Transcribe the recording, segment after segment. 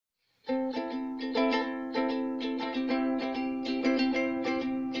Hey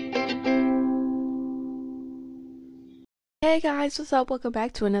guys, what's up? Welcome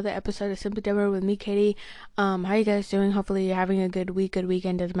back to another episode of Simply Deborah with me, Katie. How you guys doing? Hopefully you're having a good week, good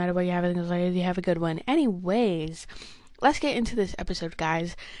weekend. Doesn't matter what you're having, as long as you have a good one. Anyways, let's get into this episode,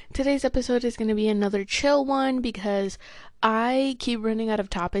 guys. Today's episode is going to be another chill one because I keep running out of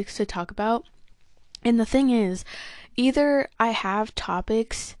topics to talk about. And the thing is, either I have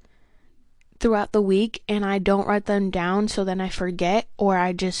topics throughout the week and I don't write them down, so then I forget, or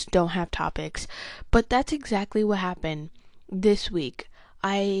I just don't have topics. But that's exactly what happened this week.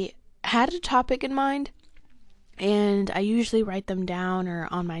 I had a topic in mind, and I usually write them down or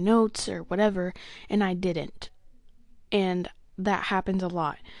on my notes or whatever, and I didn't. And that happens a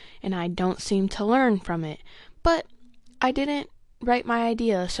lot, and I don't seem to learn from it. But I didn't write my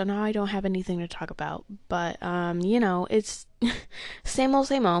idea, so now I don't have anything to talk about. But, it's same old,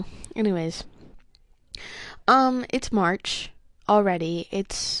 same old. Anyways, it's March already.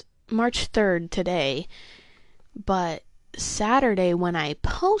 It's March 3rd today, but Saturday when I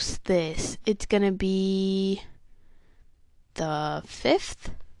post this, it's gonna be the 5th,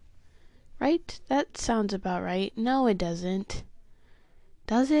 right? That sounds about right. No, it doesn't.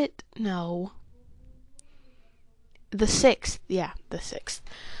 Does it? No. The 6th. Yeah, the 6th.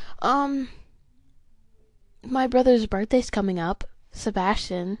 My brother's birthday's coming up.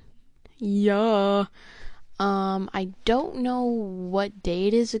 Sebastian. Yeah. I don't know what day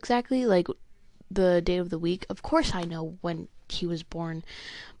it is exactly, like the day of the week. Of course I know when he was born,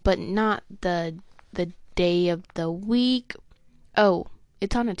 but not the day of the week. Oh,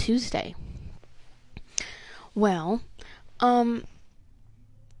 it's on a Tuesday. Well,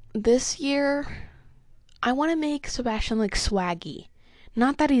 this year I want to make Sebastian like swaggy.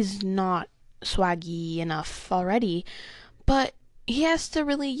 Not that he's not swaggy enough already, but he has to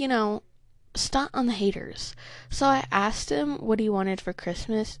really, stunt on the haters. So I asked him what he wanted for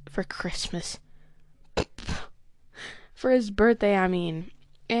Christmas. For his birthday, I mean.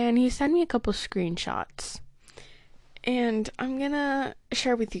 And he sent me a couple screenshots. And I'm gonna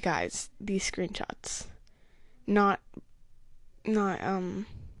share with you guys these screenshots.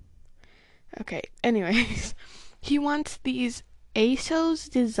 Okay, anyways. He wants these ASOS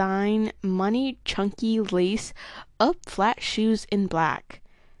design money chunky lace up flat shoes in black.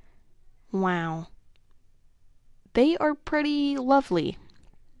 Wow. They are pretty lovely.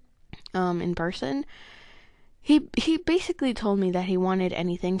 In person. He basically told me that he wanted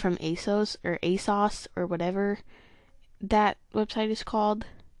anything from ASOS or whatever that website is called.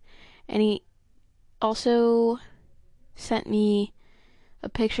 And he also sent me a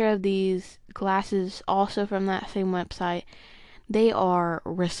picture of these glasses also from that same website. They are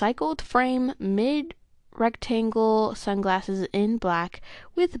recycled frame mid-rectangle sunglasses in black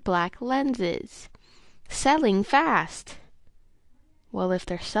with black lenses. Selling fast. Well, if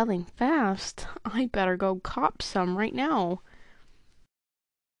they're selling fast, I better go cop some right now.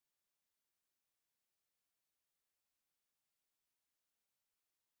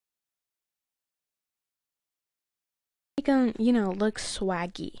 Make them, look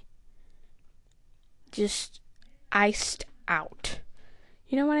swaggy. Just iced out.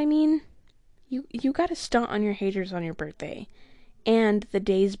 You know what I mean? You gotta stunt on your haters on your birthday. And the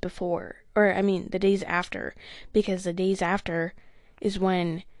days before. The days after. Because the days after is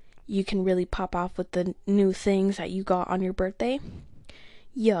when you can really pop off with the new things that you got on your birthday.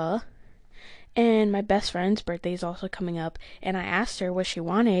 Yeah. And my best friend's birthday is also coming up, and I asked her what she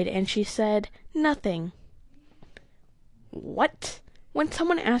wanted, and she said nothing. What? When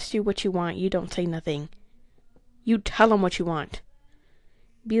someone asks you what you want, you don't say nothing. You tell them what you want.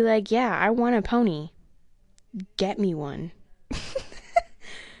 Be like, yeah, I want a pony. Get me one.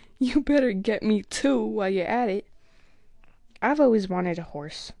 You better get me two while you're at it. I've always wanted a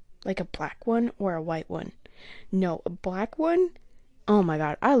horse, like a black one or a white one. No, a black one? Oh my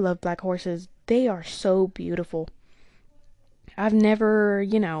god, I love black horses. They are so beautiful. I've never,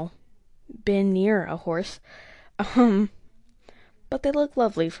 been near a horse. But they look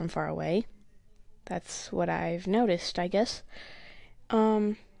lovely from far away. That's what I've noticed, I guess.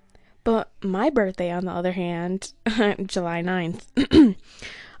 But my birthday, on the other hand, July 9th,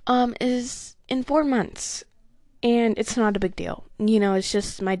 is in 4 months. And it's not a big deal. It's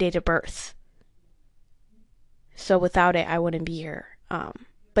just my date of birth. So without it, I wouldn't be here.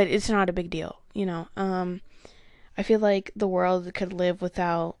 But it's not a big deal, I feel like the world could live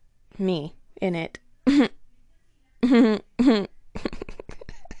without me in it.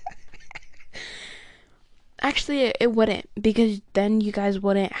 Actually, it wouldn't, because then you guys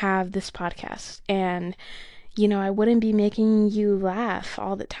wouldn't have this podcast, and I wouldn't be making you laugh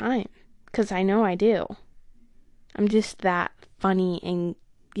all the time. 'cause I know I do. I'm just that funny and,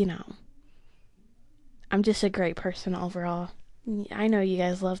 I'm just a great person overall. I know you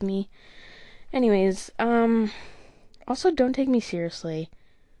guys love me. Anyways, also don't take me seriously.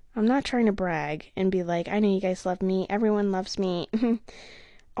 I'm not trying to brag and be like, I know you guys love me, everyone loves me.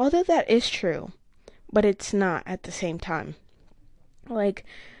 Although that is true, but it's not at the same time. Like,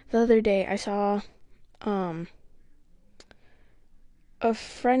 the other day I saw, a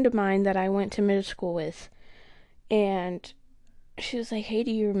friend of mine that I went to middle school with, and she was like, hey,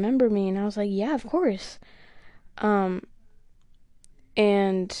 do you remember me? And I was like, yeah, of course. And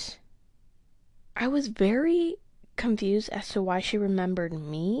I was very confused as to why she remembered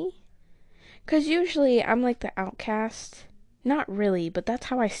me. Because usually I'm like the outcast. Not really, but that's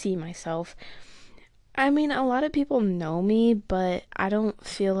how I see myself. I mean, a lot of people know me, but I don't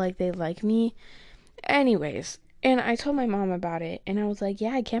feel like they like me. Anyways, and I told my mom about it, and I was like,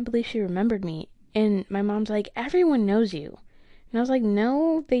 yeah, I can't believe she remembered me. And my mom's like, everyone knows you. And I was like,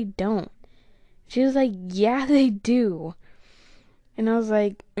 no, they don't. She was like, yeah, they do. And I was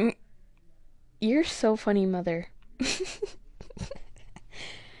like, you're so funny, mother.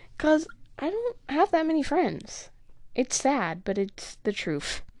 Because I don't have that many friends. It's sad, but it's the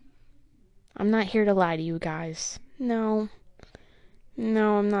truth. I'm not here to lie to you guys. No,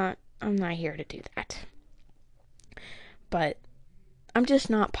 I'm not. I'm not here to do that. But I'm just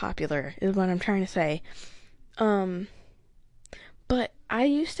not popular, is what I'm trying to say. But I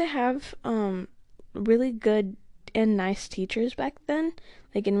used to have really good and nice teachers back then,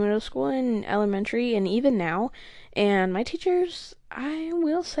 like in middle school and elementary and even now. And my teachers, I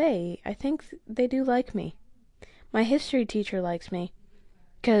will say, I think they do like me. My history teacher likes me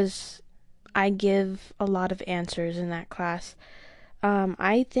because I give a lot of answers in that class.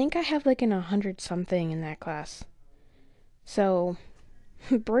 I think I have like an 100 something in that class. So,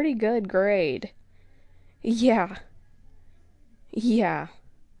 pretty good grade. Yeah. Yeah.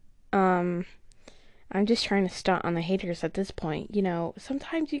 I'm just trying to stunt on the haters at this point.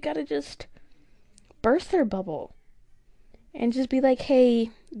 Sometimes you gotta just burst their bubble and just be like,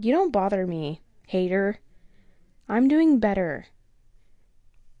 hey, you don't bother me, hater. I'm doing better.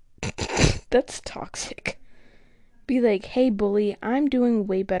 That's toxic. Be like, hey, bully, I'm doing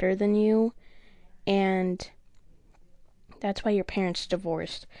way better than you, and that's why your parents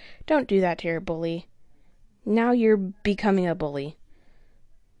divorced. Don't do that to your bully. Now you're becoming a bully.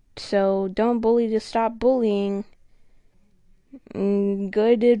 So don't bully to stop bullying.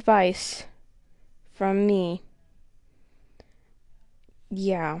 Good advice from me.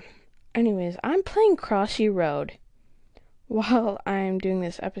 Yeah. Anyways, I'm playing Crossy Road while I'm doing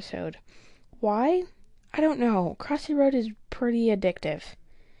this episode. Why? I don't know. Crossy Road is pretty addictive.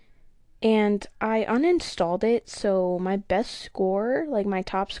 And I uninstalled it, so my best score, like my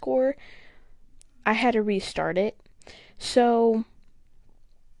top score, I had to restart it. So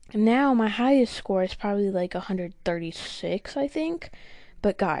now my highest score is probably like 136, I think.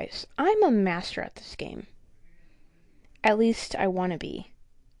 But guys, I'm a master at this game. At least I want to be.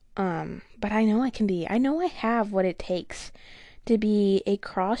 But I know I can be. I know I have what it takes to be a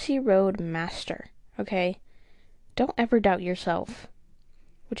Crossy Road master, okay? Don't ever doubt yourself,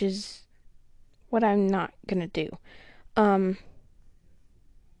 which is what I'm not gonna do. I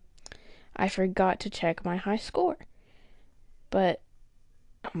forgot to check my high score. But,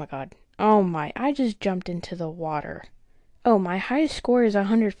 oh my god. I just jumped into the water. Oh, my highest score is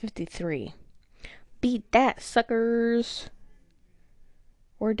 153. Beat that, suckers.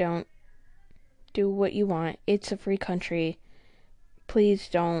 Or don't. Do what you want. It's a free country. Please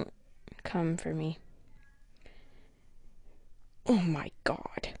don't come for me. Oh my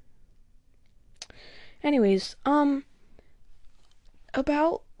god. Anyways,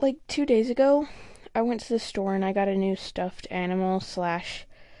 about like 2 days ago, I went to the store and I got a new stuffed animal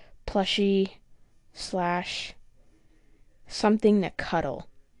 / plushie / something to cuddle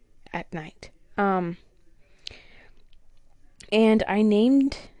at night. And I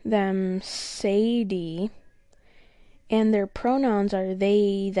named them Sadie, and their pronouns are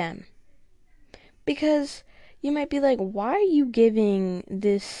they, them. Because you might be like, why are you giving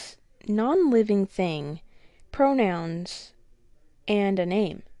this non-living thing pronouns and a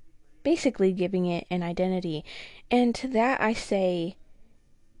name? Basically giving it an identity. And to that I say,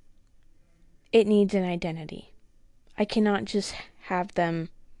 it needs an identity. I cannot just have them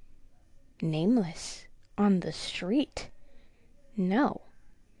nameless on the street. No.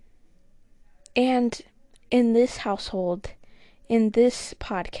 And in this household, in this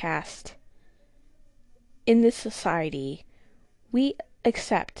podcast, in this society, we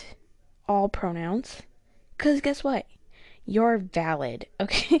accept all pronouns. Because guess what? You're valid,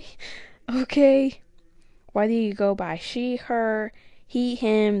 okay? Okay? Whether you go by she, her, he,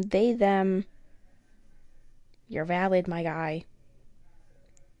 him, they, them, you're valid, my guy.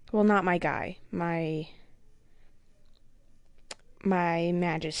 Well, not my guy. My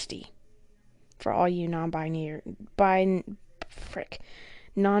majesty. For all you non-binary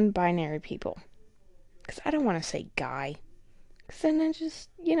people. Because I don't want to say guy. Because then that just,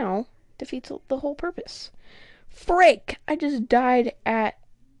 defeats the whole purpose. Frick! I just died at...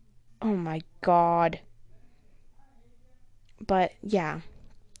 Oh my god. But, yeah.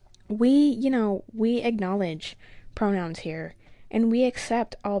 We acknowledge pronouns here. And we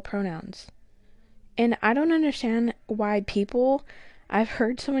accept all pronouns. And I don't understand why people... I've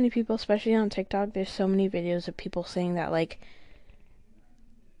heard so many people, especially on TikTok, there's so many videos of people saying that,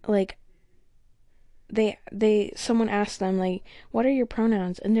 someone asks them, like, what are your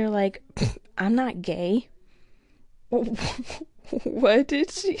pronouns? And they're like, I'm not gay. What did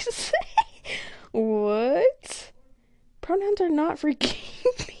she say? What? Pronouns are not for gay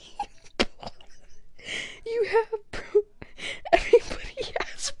people. You have everybody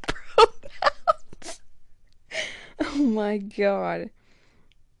has pronouns. Oh my god.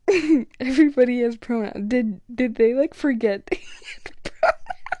 Everybody has pronouns. Did they forget they had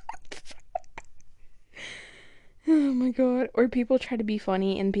pronouns? Oh my god. Or people try to be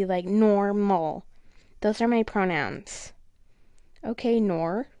funny and be like, normal. Those are my pronouns. Okay,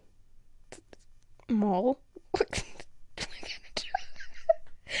 nor. Mol.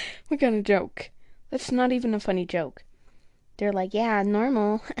 What kind of joke? That's not even a funny joke. They're like, yeah,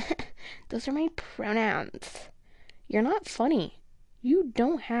 normal. Those are my pronouns. You're not funny. You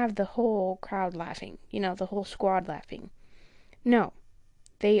don't have the whole crowd laughing. The whole squad laughing. No.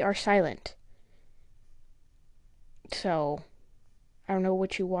 They are silent. So, I don't know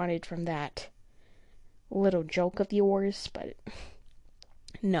what you wanted from that little joke of yours, but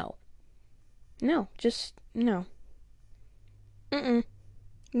no. No, just no.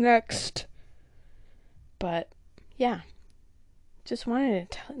 Next. But, yeah. Just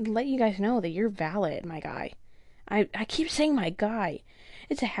wanted to let you guys know that you're valid, my guy. I keep saying my guy.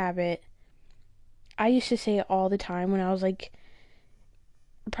 It's a habit. I used to say it all the time when I was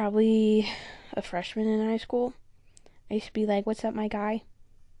probably a freshman in high school. I used to be like, what's up, my guy?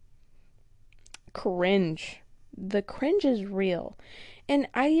 Cringe. The cringe is real. And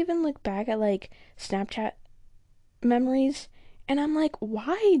I even look back at Snapchat memories and I'm like,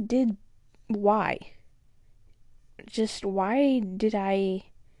 why? Just why did I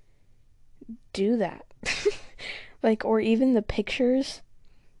do that? Or even the pictures.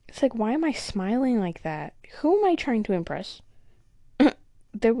 It's like, why am I smiling like that? Who am I trying to impress?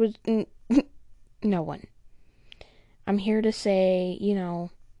 There was no one. I'm here to say,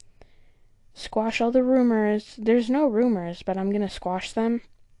 squash all the rumors. There's no rumors, but I'm gonna squash them.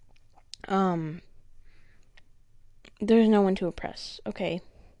 There's no one to impress, okay?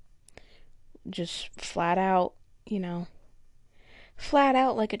 Just flat out, flat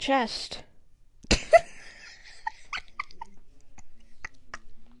out like a chest.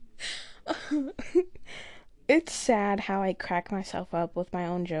 It's sad how I crack myself up with my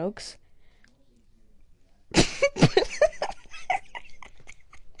own jokes.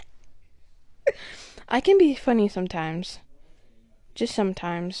 I can be funny sometimes. Just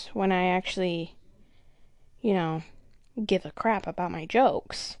sometimes when I actually, give a crap about my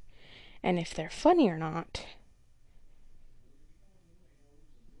jokes. And if they're funny or not.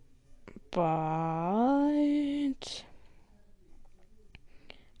 But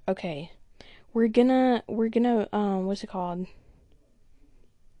okay. We're gonna what's it called?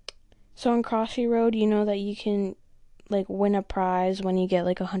 So on Crossy Road, you know that you can win a prize when you get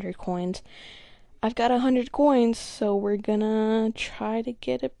 100 coins. I've got 100 coins, so we're gonna try to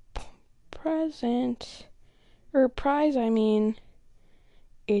get a present. Or prize, I mean.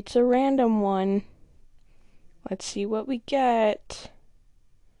 It's a random one. Let's see what we get.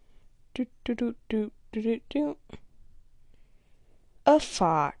 A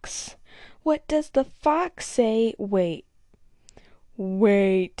fox. What does the fox say? Wait.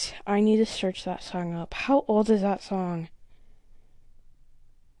 I need to search that song up. How old is that song?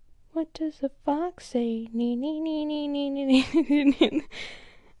 What does the fox say? Nee, nee, nee, nee, nee, nee, nee.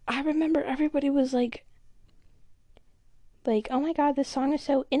 I remember everybody was like, oh my god, this song is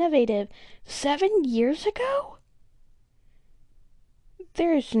so innovative. 7 years ago?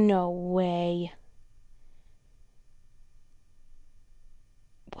 There's no way.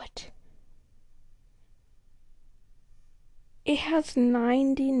 What? It has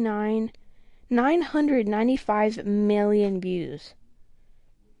 995 million views.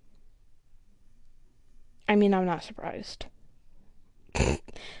 I mean, I'm not surprised.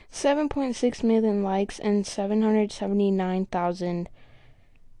 7.6 million likes and 779,000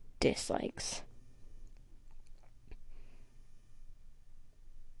 dislikes.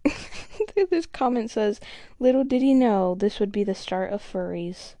 This comment says, little did he know this would be the start of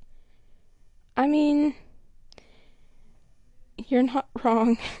furries. I mean, you're not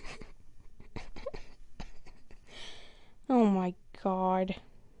wrong. Oh my god.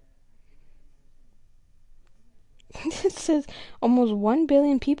 It says, almost 1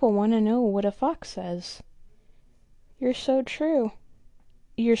 billion people want to know what a fox says. You're so true.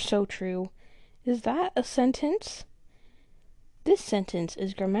 You're so true. Is that a sentence? This sentence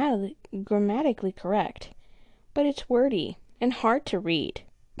is grammatically correct, but it's wordy and hard to read.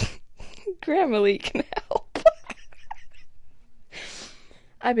 Grammarly can help.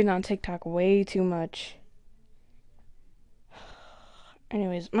 I've been on TikTok way too much.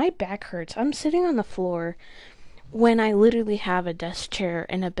 Anyways, my back hurts. I'm sitting on the floor when I literally have a desk chair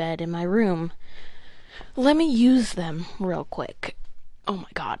and a bed in my room. Let me use them real quick. Oh my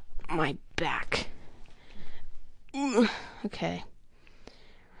god, my back. Okay.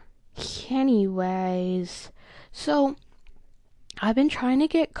 Anyways, so I've been trying to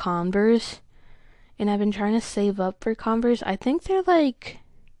get Converse, and I've been trying to save up for Converse. I think they're like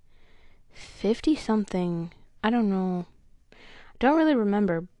 50 something. I don't know. Don't really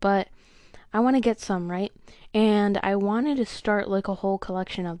remember, but I want to get some, right? And I wanted to start like a whole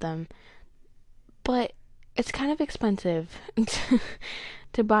collection of them, but it's kind of expensive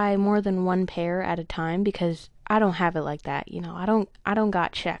to buy more than one pair at a time because I don't have it like that, you know. I don't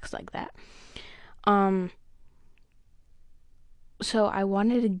got checks like that. So I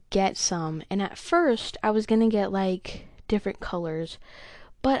wanted to get some, and at first I was gonna get like different colors,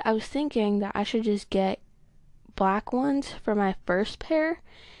 but I was thinking that I should just get black ones for my first pair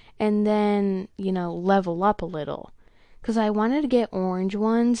and then, you know, level up a little. Because I wanted to get orange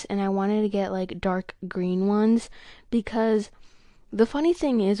ones and I wanted to get like dark green ones, because the funny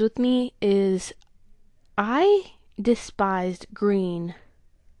thing is with me is I despised green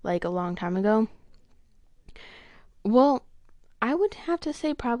like a long time ago. Well, I would have to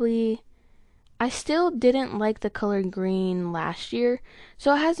say probably I still didn't like the color green last year,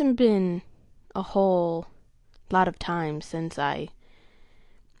 so it hasn't been a whole lot of time since I,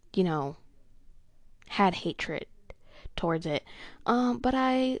 you know, had hatred towards it. But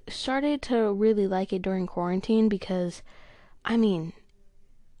I started to really like it during quarantine because, I mean,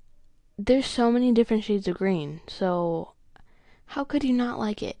 there's so many different shades of green, so how could you not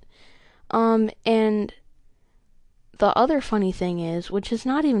like it? And the other funny thing is, which is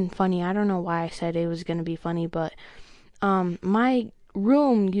not even funny, I don't know why I said it was gonna be funny, but, my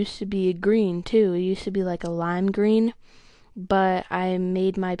room used to be green too. It used to be like a lime green, but I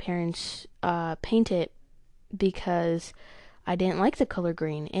made my parents, paint it because I didn't like the color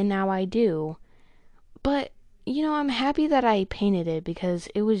green, and now I do. But, you know, I'm happy that I painted it because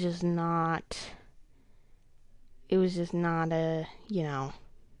it was just not a, you know,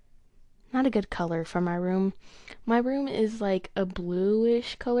 not a good color for my room. My room is like a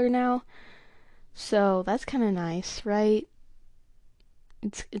bluish color now, so that's kind of nice, right?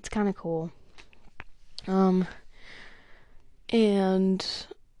 It's kind of cool. And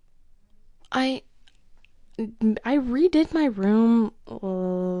I redid my room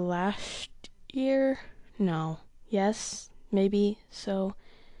last year. No. Yes, maybe. So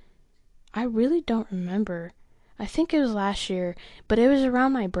I really don't remember. I think it was last year, but it was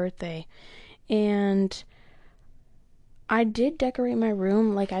around my birthday. And I did decorate my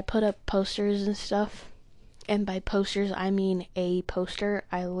room. Like, I put up posters and stuff. And by posters, I mean a poster.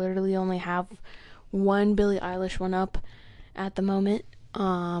 I literally only have one Billie Eilish one up at the moment.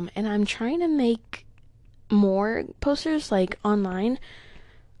 And I'm trying to make more posters, like, online,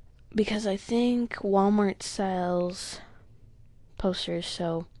 because I think Walmart sells posters,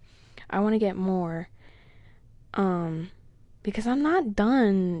 so I want to get more. Because I'm not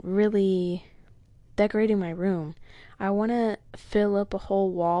done really decorating my room. I want to fill up a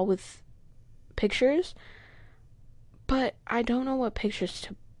whole wall with pictures, but I don't know what pictures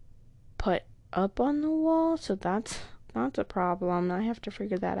to put up on the wall, so that's a problem. I have to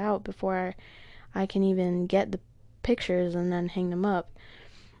figure that out before I can even get the pictures and then hang them up.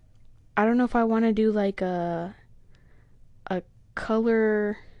 I don't know if I want to do like a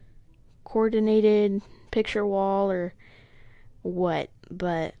color coordinated picture wall or what,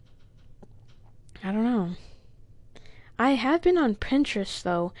 but I don't know. I have been on Pinterest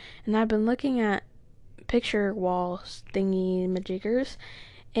though, and I've been looking at picture walls thingy majiggers,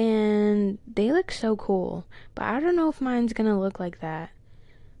 and they look so cool, but I don't know if mine's gonna look like that.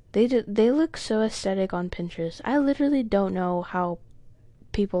 They look so aesthetic on Pinterest. I literally don't know how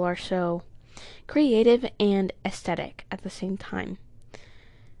people are so creative and aesthetic at the same time.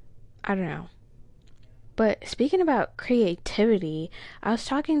 I don't know. But speaking about creativity, I was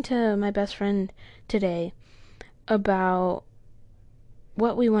talking to my best friend today about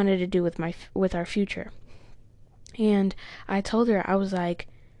what we wanted to do with our future. And I told her, I was like,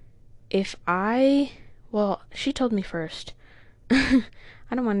 she told me first. I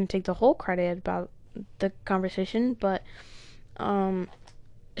don't want to take the whole credit about the conversation, but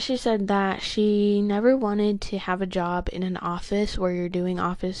she said that she never wanted to have a job in an office where you're doing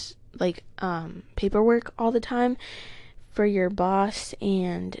office paperwork all the time for your boss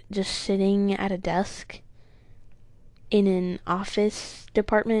and just sitting at a desk in an office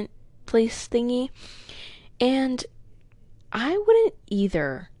department place thingy. And I wouldn't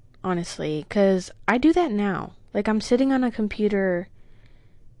either, honestly, because I do that now. Like, I'm sitting on a computer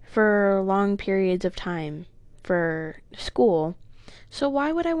for long periods of time for school. So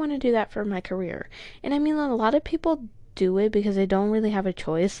why would I want to do that for my career? And I mean, a lot of people do it because they don't really have a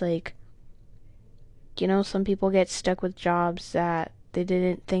choice. Like, some people get stuck with jobs that they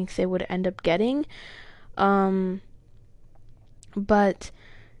didn't think they would end up getting. But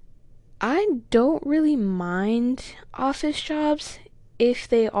I don't really mind office jobs if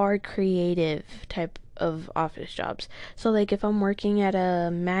they are creative type of office jobs. So, like, if I'm working at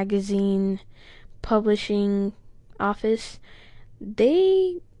a magazine publishing office,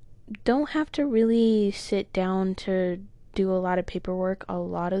 they don't have to really sit down to do a lot of paperwork a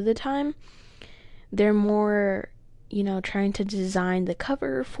lot of the time. They're more, trying to design the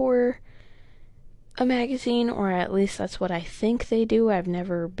cover for a magazine, or at least that's what I think they do. I've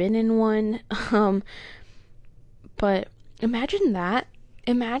never been in one. But imagine that.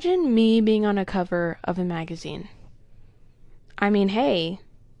 Imagine me being on a cover of a magazine. I mean, hey,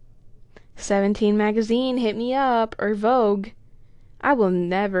 17 magazine, hit me up, or Vogue. I will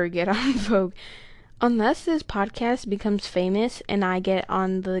never get on Vogue. Unless this podcast becomes famous and I get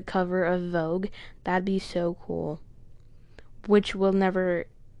on the cover of Vogue, that'd be so cool. Which will never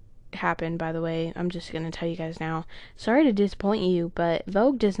happen, by the way. I'm just gonna tell you guys now. Sorry to disappoint you, but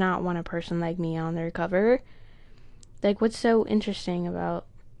Vogue does not want a person like me on their cover. Like, what's so interesting about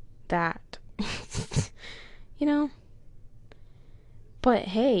that? But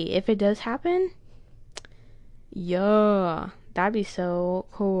hey, if it does happen, yeah, that'd be so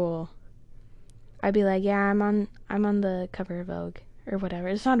cool. I'd be like, yeah, I'm on the cover of Vogue or whatever.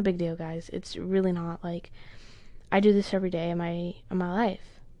 It's not a big deal, guys. It's really not. Like, I do this every day in my life.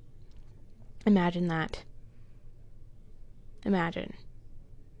 Imagine that. Imagine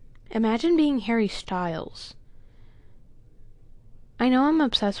being Harry Styles. I know I'm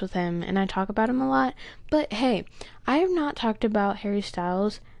obsessed with him and I talk about him a lot, but hey, I have not talked about Harry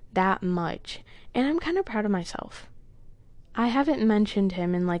Styles that much, and I'm kind of proud of myself. I haven't mentioned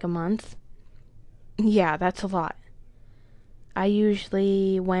him in like a month. Yeah, that's a lot. I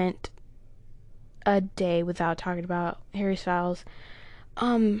usually went a day without talking about Harry Styles.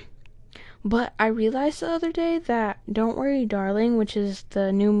 But I realized the other day that Don't Worry Darling, which is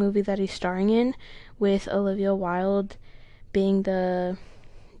the new movie that he's starring in, with Olivia Wilde being the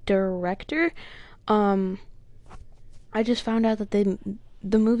director, I just found out that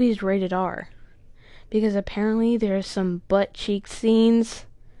the movie is rated R. Because apparently there's some butt cheek scenes.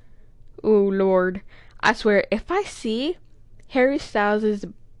 Oh, Lord. I swear, if I see Harry Styles'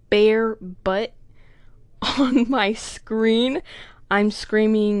 bare butt on my screen, I'm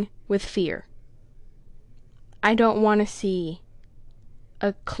screaming with fear. I don't want to see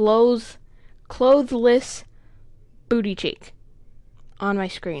a clothless booty cheek on my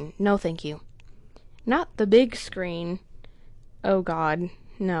screen. No, thank you. Not the big screen. Oh, God.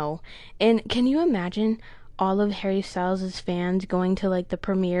 No. And can you imagine all of Harry Styles' fans going to, like, the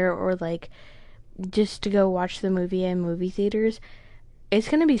premiere or, like, just to go watch the movie in movie theaters? It's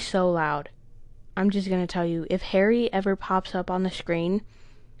going to be so loud. I'm just going to tell you, if Harry ever pops up on the screen,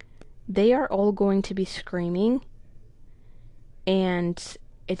 they are all going to be screaming. And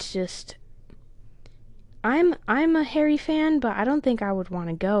it's just, I'm a Harry fan, but I don't think I would want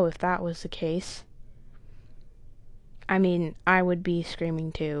to go if that was the case. I mean, I would be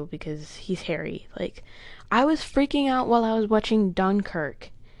screaming too because he's Harry. Like, I was freaking out while I was watching Dunkirk.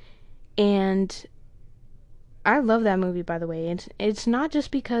 And I love that movie, by the way. It's not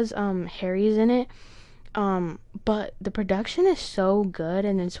just because Harry's in it, but the production is so good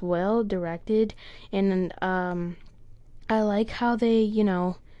and it's well directed, and I like how they,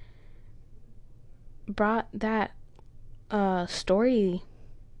 brought that story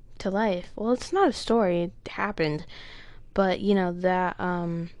to life. Well, it's not a story, it happened, but that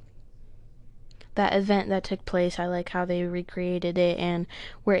that event that took place. I like how they recreated it and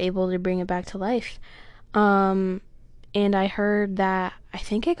were able to bring it back to life. And I heard that I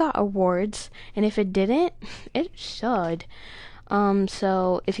think it got awards, and if it didn't, it should.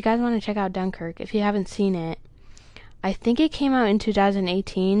 So if you guys want to check out Dunkirk, if you haven't seen it, I think it came out in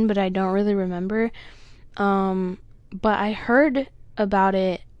 2018, but I don't really remember. But I heard about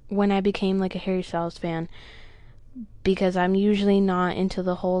it when I became like a Harry Styles fan, because I'm usually not into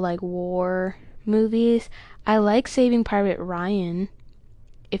the whole like war movies. I like Saving Private Ryan.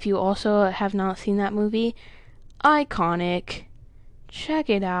 If you also have not seen that movie, iconic. Check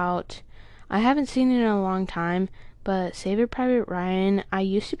it out. I haven't seen it in a long time, but Saving Private Ryan, I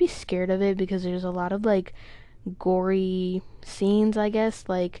used to be scared of it because there's a lot of like gory scenes, I guess,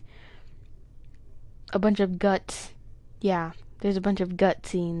 like a bunch of guts. Yeah, there's a bunch of gut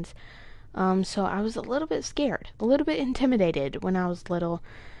scenes. So I was a little bit scared, a little bit intimidated when I was little,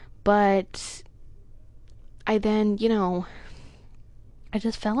 but I then, I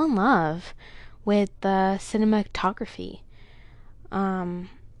just fell in love with the cinematography,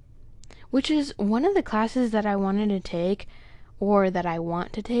 which is one of the classes that I wanted to take, or that I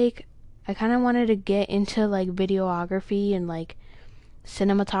want to take. I kind of wanted to get into like videography and like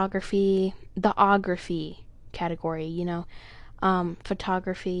cinematography, the ography category,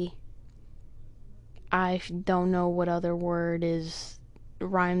 photography. I don't know what other word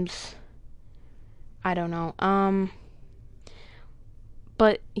rhymes. I don't know.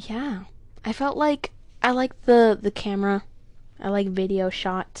 But yeah, I felt like I like the camera. I like video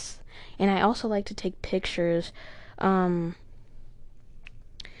shots, and I also like to take pictures. And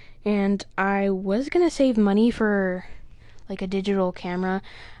I was gonna save money for like a digital camera.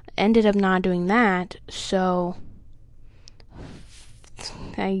 Ended up not doing that, so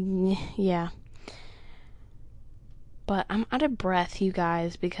yeah. But I'm out of breath, you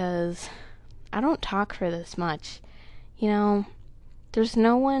guys, because I don't talk for this much. There's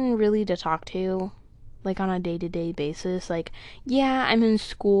no one really to talk to, like on a day-to-day basis. Like, yeah, I'm in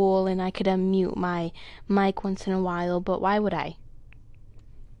school and I could unmute my mic once in a while, but why would I?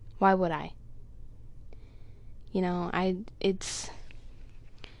 Why would I? No.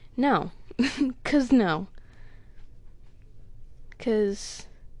 'Cause no. 'Cause,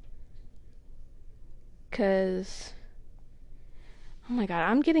 oh my god,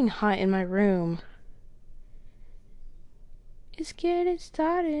 I'm getting hot in my room. It's getting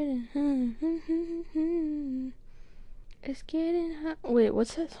started. It's getting hot. Wait,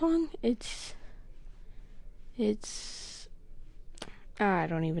 what's that song? It's I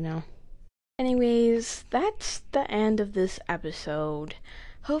don't even know. Anyways, that's the end of this episode.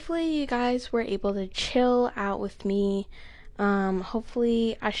 Hopefully you guys were able to chill out with me.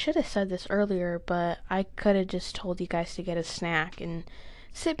 Hopefully, I should have said this earlier, but I could have just told you guys to get a snack and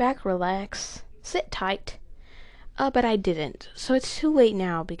sit back, relax, sit tight. But I didn't. So it's too late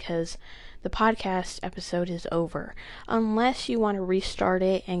now because the podcast episode is over. Unless you want to restart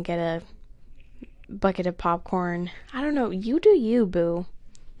it and get a bucket of popcorn. I don't know. You do you, boo.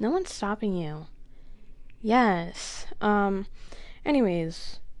 No one's stopping you. Yes.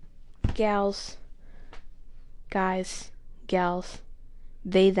 Anyways, gals, guys, gals,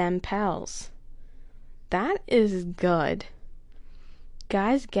 they, them, pals. That is good.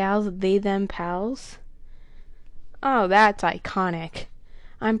 Guys, gals, they, them, pals. Oh, that's iconic.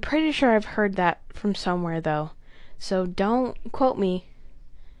 I'm pretty sure I've heard that from somewhere, though. So don't quote me.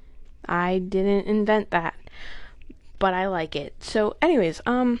 I didn't invent that. But I like it. So, anyways,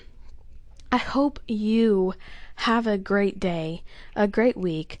 I hope you have a great day, a great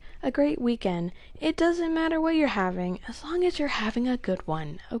week, a great weekend. It doesn't matter what you're having, as long as you're having a good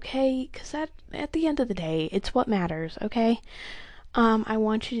one, okay? Because at the end of the day, it's what matters, okay? I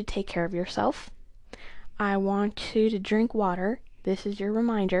want you to take care of yourself. I want you to drink water. This is your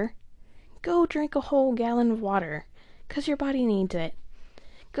reminder. Go drink a whole gallon of water, because your body needs it.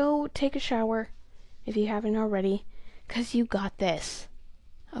 Go take a shower, if you haven't already, because you got this.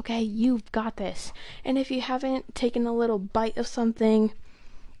 Okay, you've got this. And if you haven't taken a little bite of something,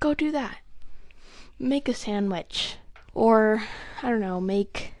 go do that. Make a sandwich. Or, I don't know,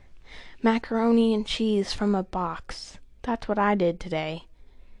 make macaroni and cheese from a box. That's what I did today.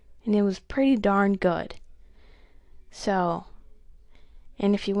 And it was pretty darn good. So,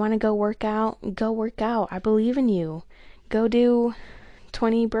 and if you want to go work out, go work out. I believe in you. Go do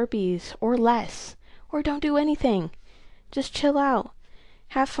 20 burpees or less. Or don't do anything. Just chill out.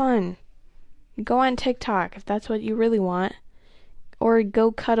 Have fun. Go on TikTok if that's what you really want. Or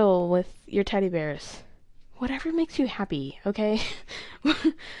go cuddle with your teddy bears. Whatever makes you happy, okay?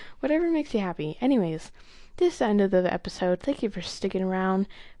 Whatever makes you happy. Anyways, this is the end of the episode. Thank you for sticking around.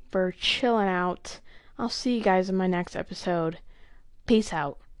 for chilling out. I'll see you guys in my next episode. Peace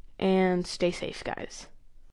out and stay safe, guys.